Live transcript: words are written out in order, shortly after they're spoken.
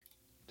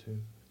2,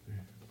 3,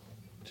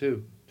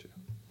 2, 2.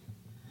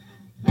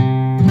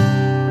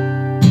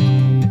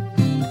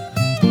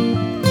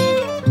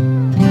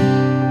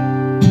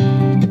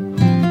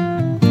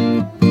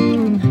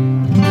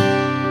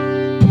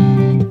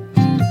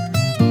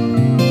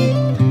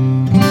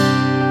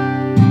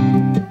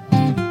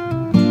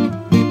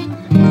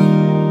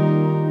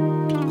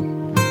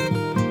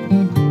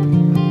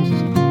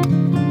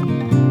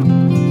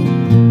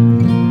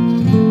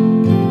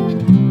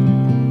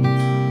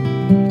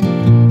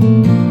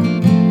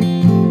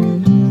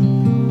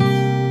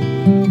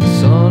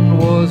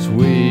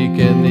 Weak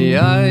and the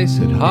ice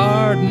had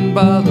hardened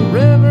by the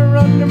river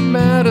under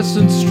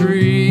Madison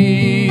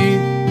Street.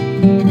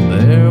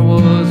 There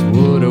was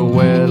wood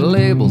where a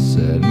label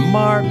said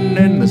Martin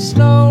in the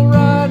snow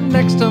right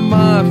next to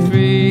my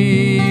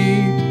feet.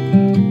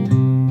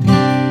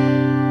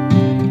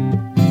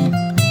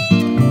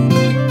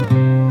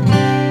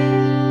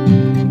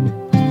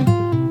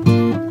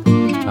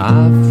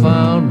 I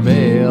found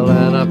mail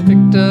and I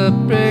picked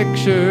up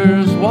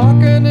pictures,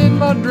 walking in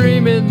my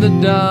dream in the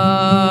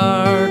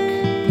dark.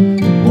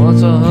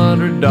 Once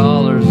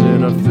 $100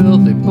 in a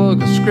filthy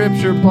book of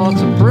scripture, bought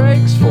some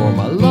brakes for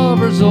my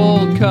lover's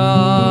old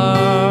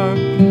car.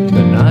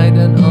 The night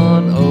an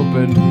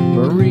unopened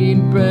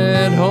marine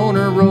bed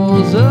owner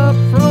rose up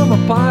from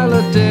a pile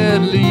of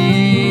dead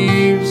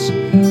leaves.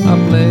 I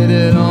played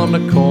it on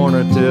the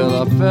corner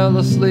till I fell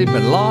asleep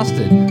and lost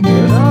it.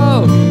 But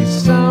oh, he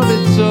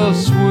sounded so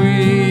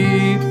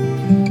sweet.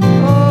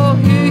 Oh,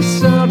 he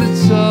sounded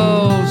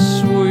so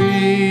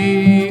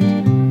sweet.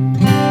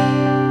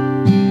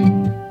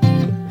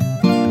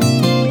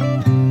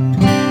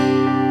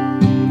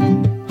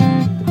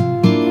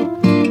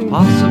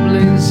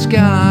 Possibly the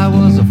sky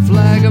was a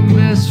flag of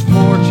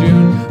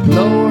misfortune,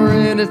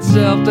 lowering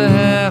itself to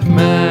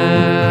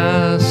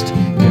half-mast.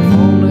 If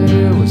only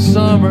it was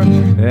summer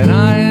and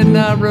I had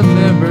not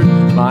remembered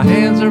my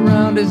hands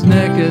around his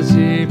neck as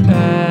he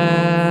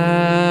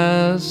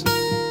passed.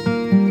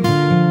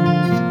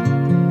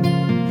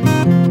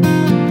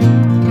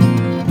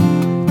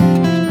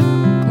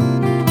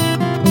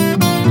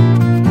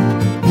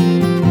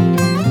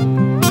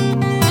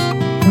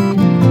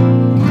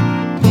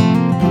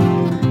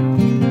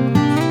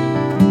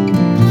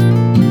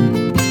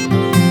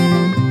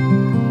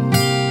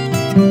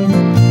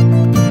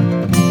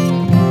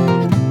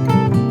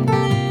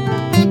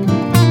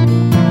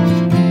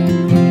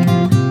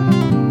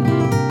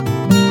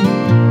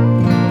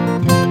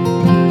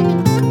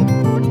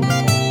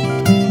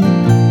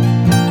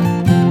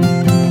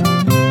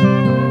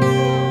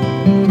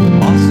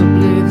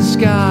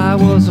 Sky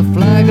was a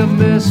flag of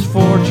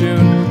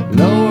misfortune,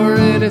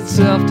 lowering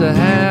itself to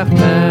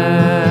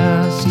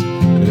half-mast.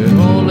 If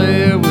only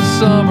it was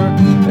summer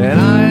and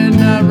I had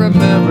not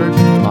remembered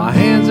my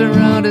hands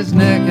around his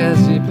neck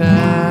as he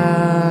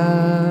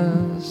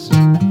passed.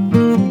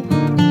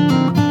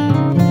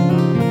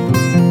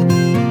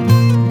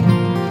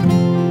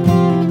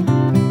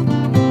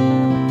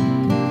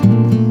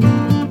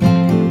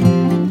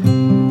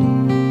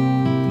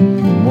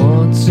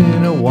 Once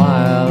in a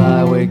while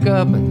I wake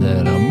up and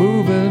then I'm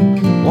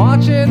moving,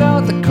 watching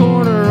out the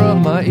corner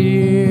of my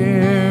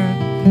ear.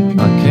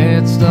 I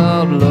can't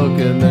stop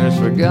looking, there's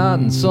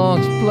forgotten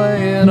songs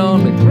playing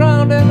on the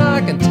ground and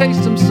I can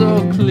taste them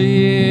so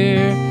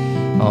clear.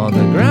 On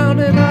the ground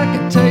and I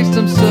can taste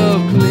them so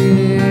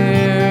clear.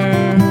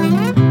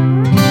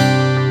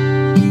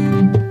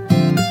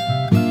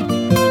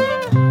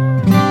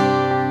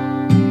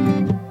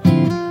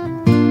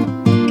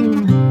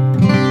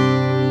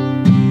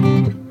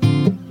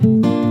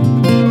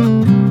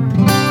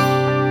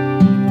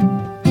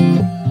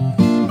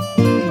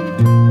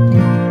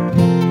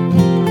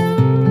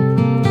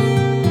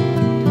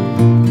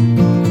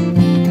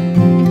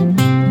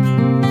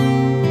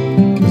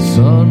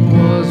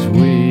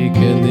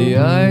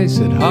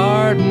 Had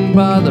hardened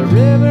by the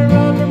river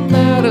under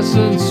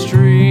Madison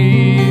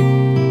Street.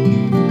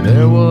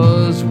 There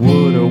was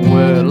wood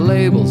where a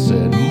label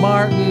said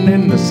Martin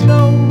in the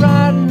snow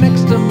right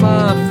next to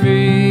my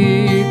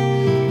feet.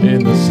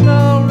 In the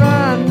snow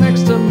right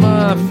next to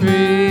my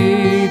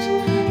feet.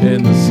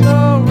 In the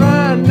snow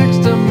right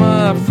next to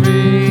my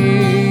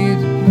feet.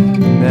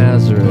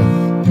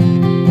 Nazareth,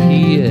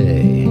 PA.